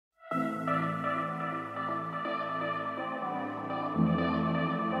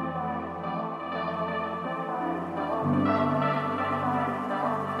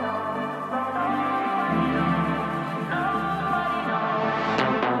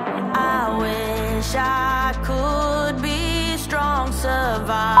I wish I could be strong,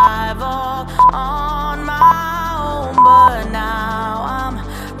 survival on my own, but now I'm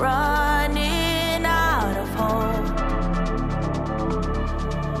running out of hope.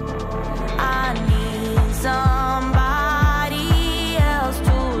 I need somebody else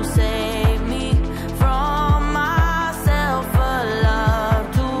to save me from myself, a love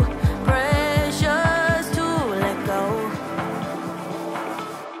too precious to let go.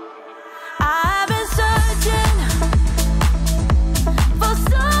 I've been searching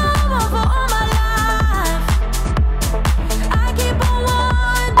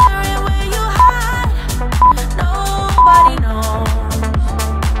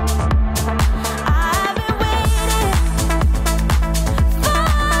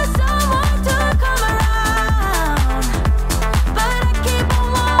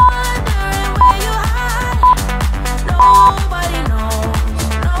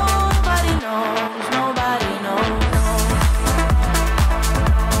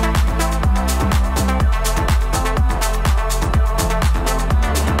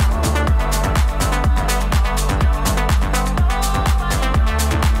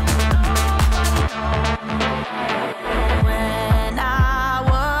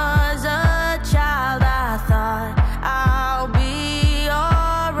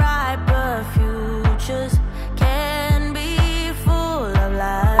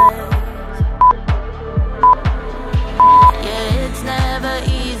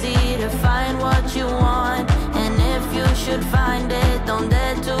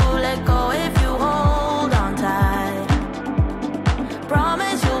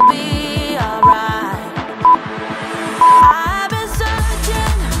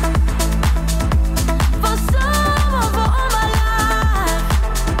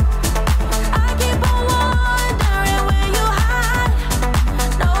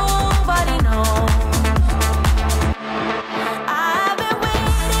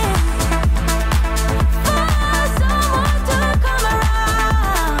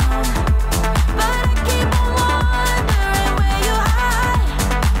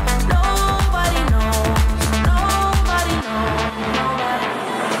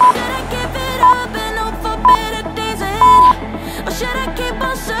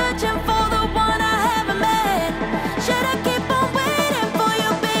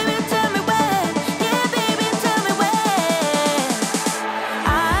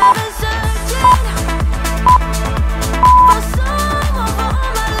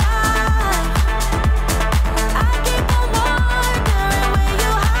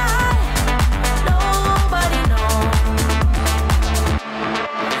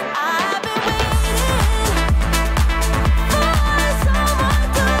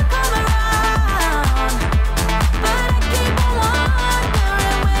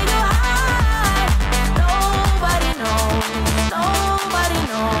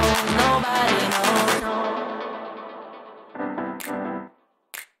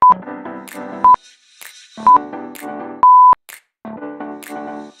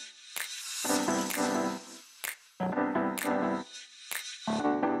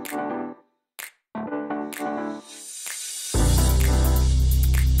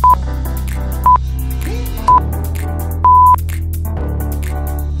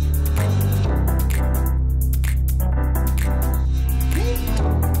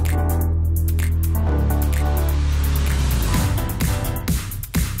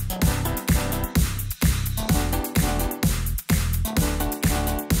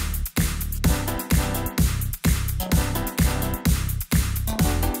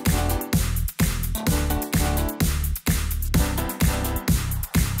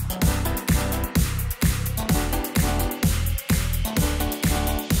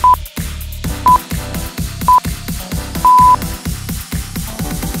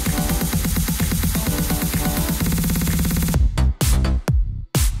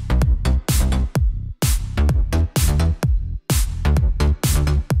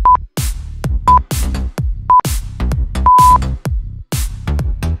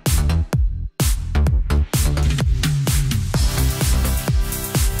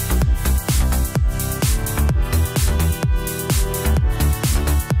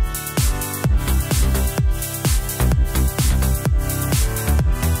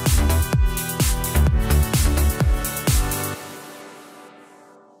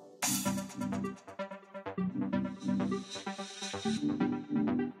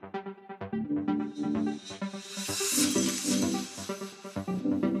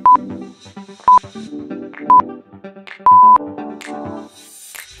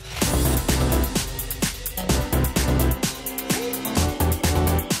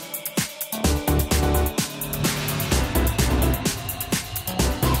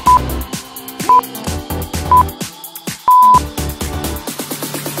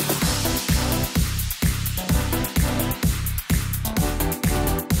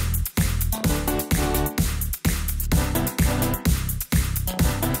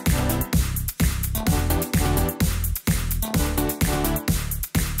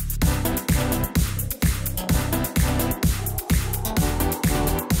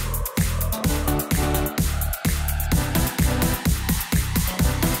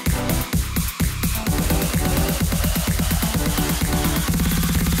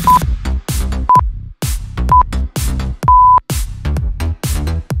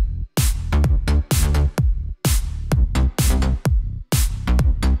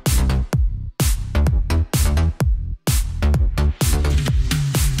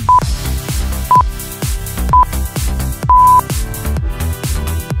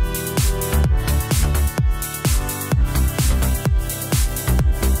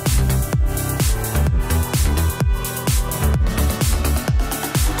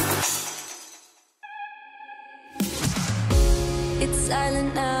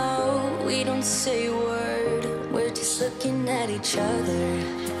silent now, we don't say a word. We're just looking at each other.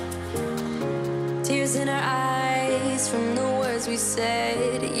 Tears in our eyes from the words we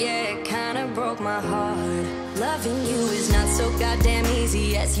said. Yeah, it kinda broke my heart. Loving you is not so goddamn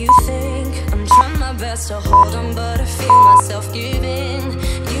easy as you think. I'm trying my best to hold on, but I feel myself giving.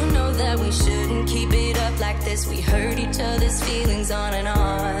 You know that we shouldn't keep it up like this. We hurt each other's feelings on and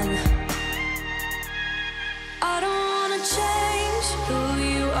on. I don't wanna change who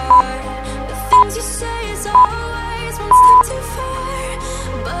you are. The things you say is always one step too far.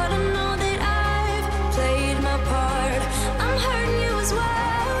 But I know that I've played my part. I'm hurting you as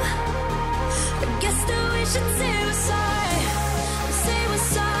well. I guess that we should say we're sorry. Say we're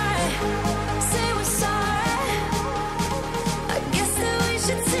sorry. Say we're sorry. I guess that we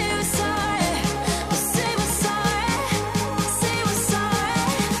should say we're sorry. Say we're sorry. Say we're sorry.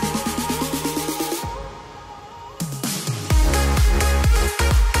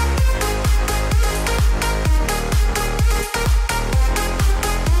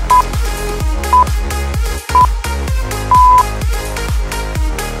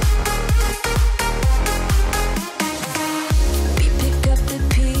 We pick up the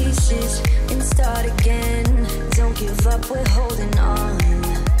pieces and start again. Don't give up, we're holding on.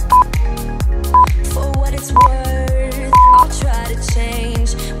 For what it's worth, I'll try to change.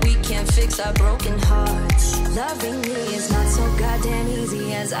 We can't fix our broken hearts. Loving me is not so goddamn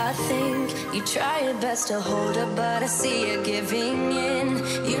easy as I think. You try your best to hold up, but I see you giving in.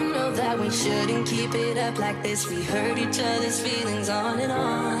 You know that we shouldn't keep it up like this. We hurt each other's feelings on and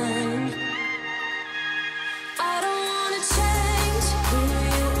on. I don't wanna change who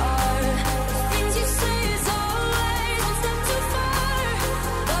you are. The things you say is always one step too far.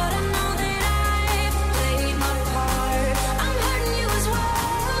 But I know that I've played my part. I'm hurting you as well.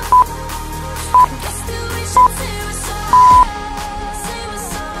 I guess that we should say we're sorry. Say we're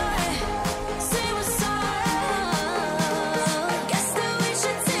sorry. Say we're sorry. I guess that we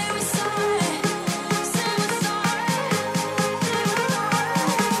should say we're sorry. Say we're sorry.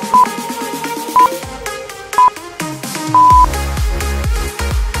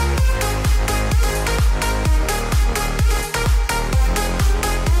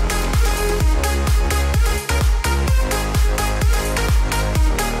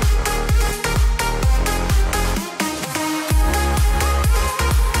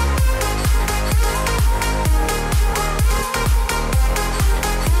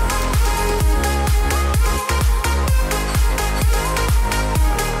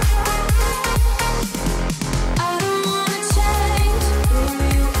 I don't wanna change who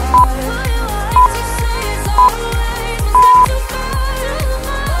you are. The things you say is always one step too far.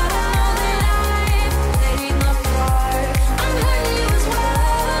 But I know that I've played my part. I'm hurting you as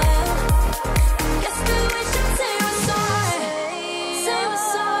well. Guess that we should say we're sorry. Say we're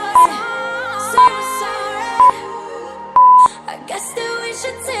sorry. Say we're sorry. I guess that we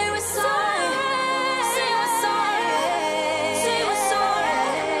should say we're sorry. Say we're sorry. Say we're sorry.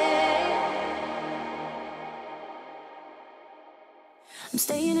 I'm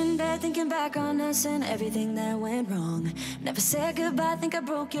staying in bed thinking back on us and everything that went wrong. Never said goodbye, think I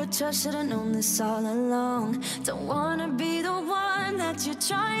broke your trust. Should've known this all along. Don't wanna be the one that you're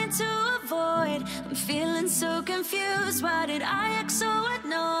trying to avoid. I'm feeling so confused, why did I act so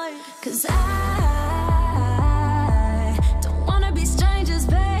annoyed? 'Cause I don't wanna be strangers,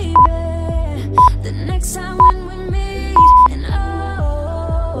 baby. The next time when we meet, and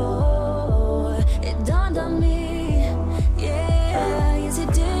oh, it dawned on me. Yeah, yes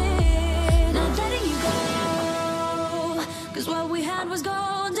it did. Not letting you go, 'cause what we had was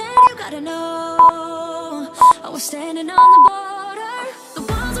gold. And you gotta know, I was standing on the border. The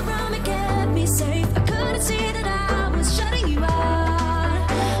walls around me kept me safe. I couldn't see that I was shutting you out.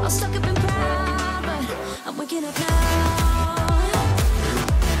 I was stuck up and proud, but I'm waking up now.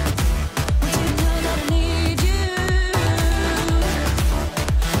 Want you to know that I need you.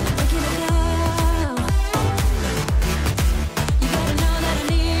 I'm waking up now. You gotta know that I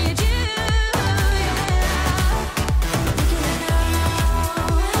need you.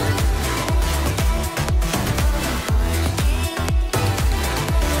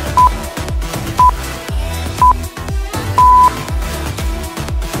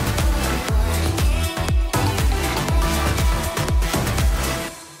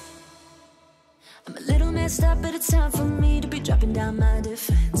 I'm a little messed up, but it's time for me to be dropping down my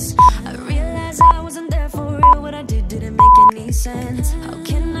defense. I realize I wasn't there for real. What I did didn't make any sense. How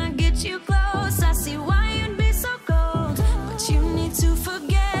can I get you close? I see why you'd be so cold, but you need to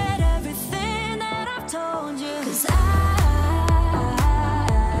forget everything that I've told you. 'Cause I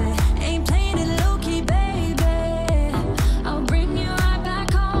ain't playing it low-key, baby. I'll bring you right back.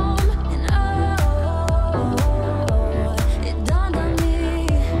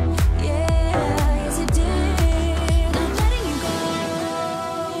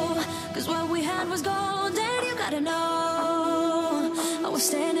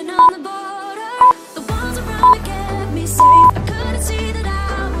 on the border. The walls around me kept me safe. I couldn't see that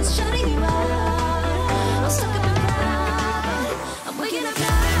I was shutting you out. I'm stuck up in pride. I'm waking up now.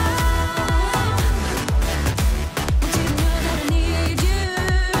 Want you to know that I need you.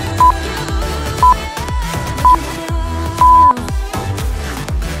 Waking up now.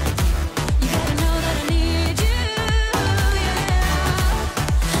 You gotta know that I need you.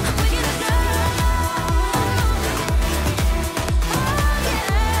 I'm waking up now.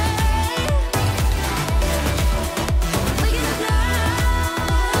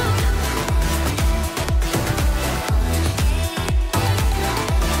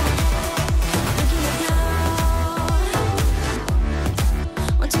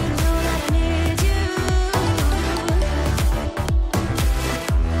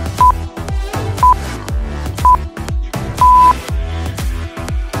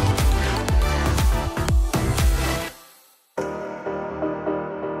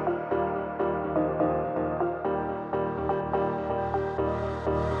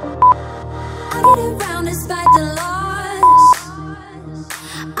 I get around despite the loss.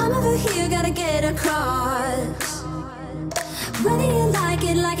 I'm over here, gotta get across. Whether you like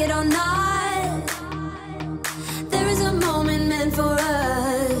it or not, there is a moment meant for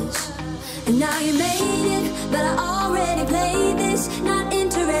us. And now you made it, but I already played this. Not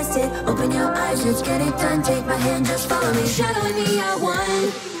interested, open your eyes, let's get it done. Take my hand, just follow me, shadowing me, I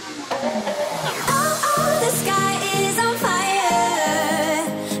won. Oh, the sky is on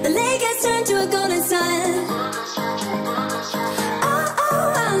fire. The lake has turned to a golden sun.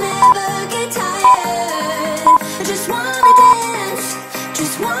 Oh, I'll never get tired. I just wanna dance,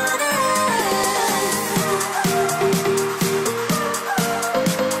 just wanna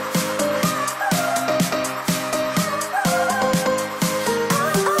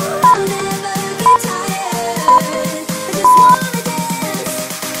I'll never get tired. I just wanna dance,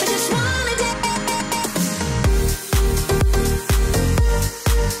 I just wanna dance.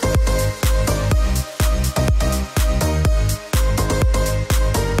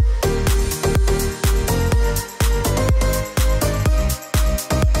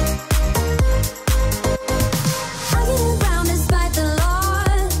 I get around despite the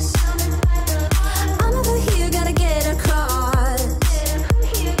loss. I'm over here, gotta get across.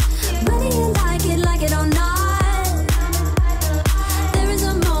 Whether you like it or not, there is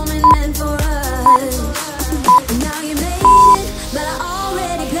a moment meant for us. And now you made it, but I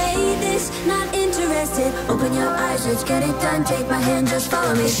already played this. Not interested, open your eyes, let's get it done. Take my hand, just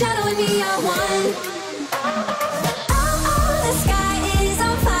follow me, shadowing me, I won. Oh, the sky is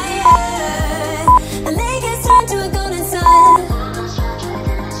on fire. The lake has turned to a golden sun.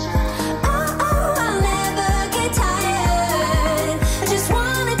 Oh, I'll never get tired. I just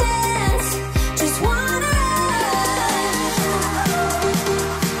wanna dance, just wanna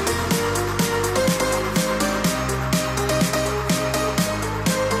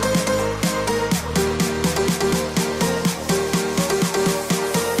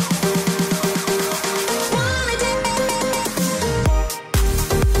wanna dance.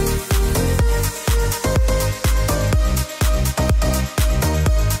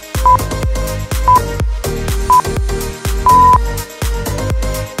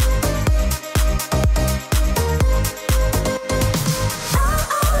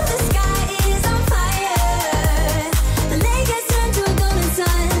 Oh, the sky is on fire. The lake has turned to a golden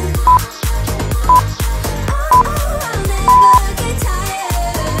sun. Oh, I'll never get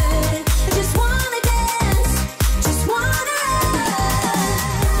tired. I just wanna dance, just wanna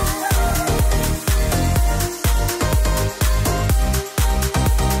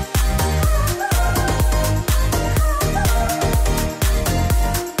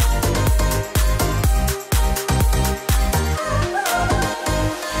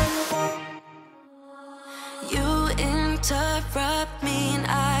You interrupt me and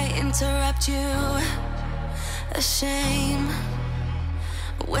I interrupt you. A shame.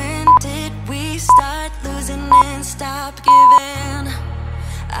 When did we start losing and stop giving?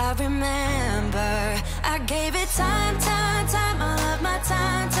 I remember I gave it time, all of my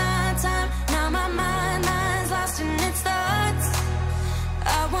time. Now my mind's lost in its thoughts.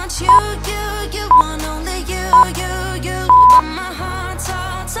 I want you want only you. But my heart's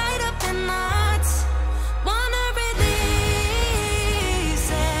all tied up in knots. Wanna release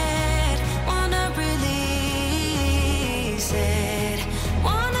it, wanna release it,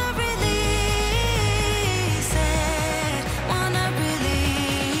 wanna release it, wanna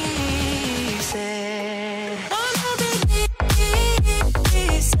release it, wanna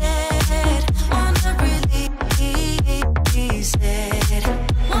release it, wanna release it,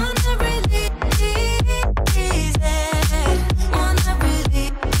 wanna release it, wanna release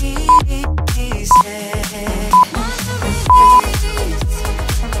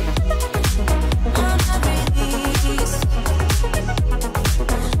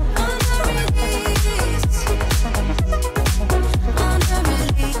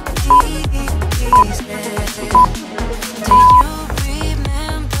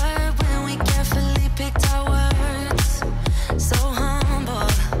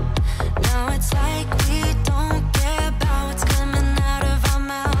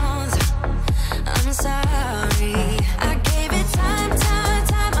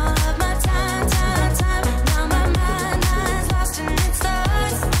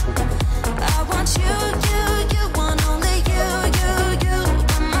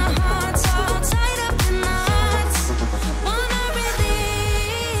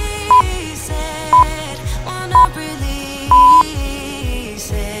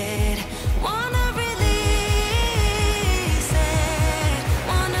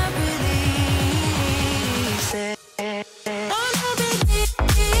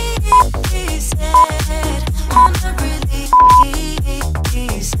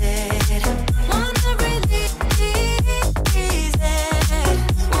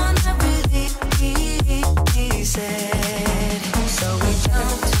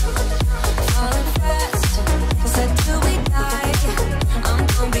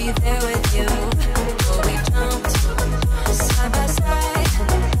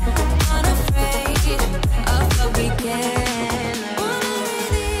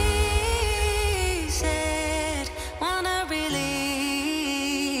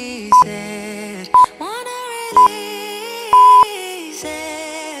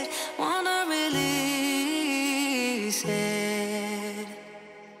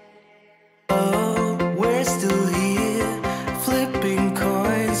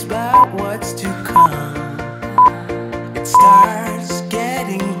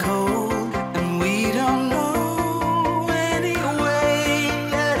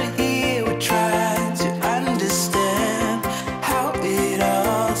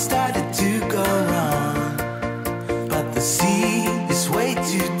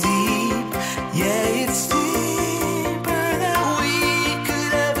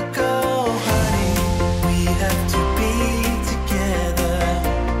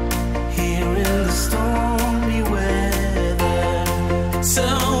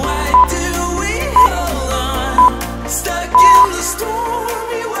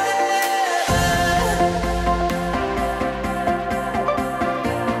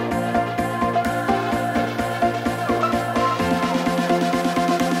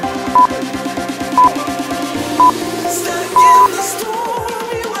Stuck in the storm.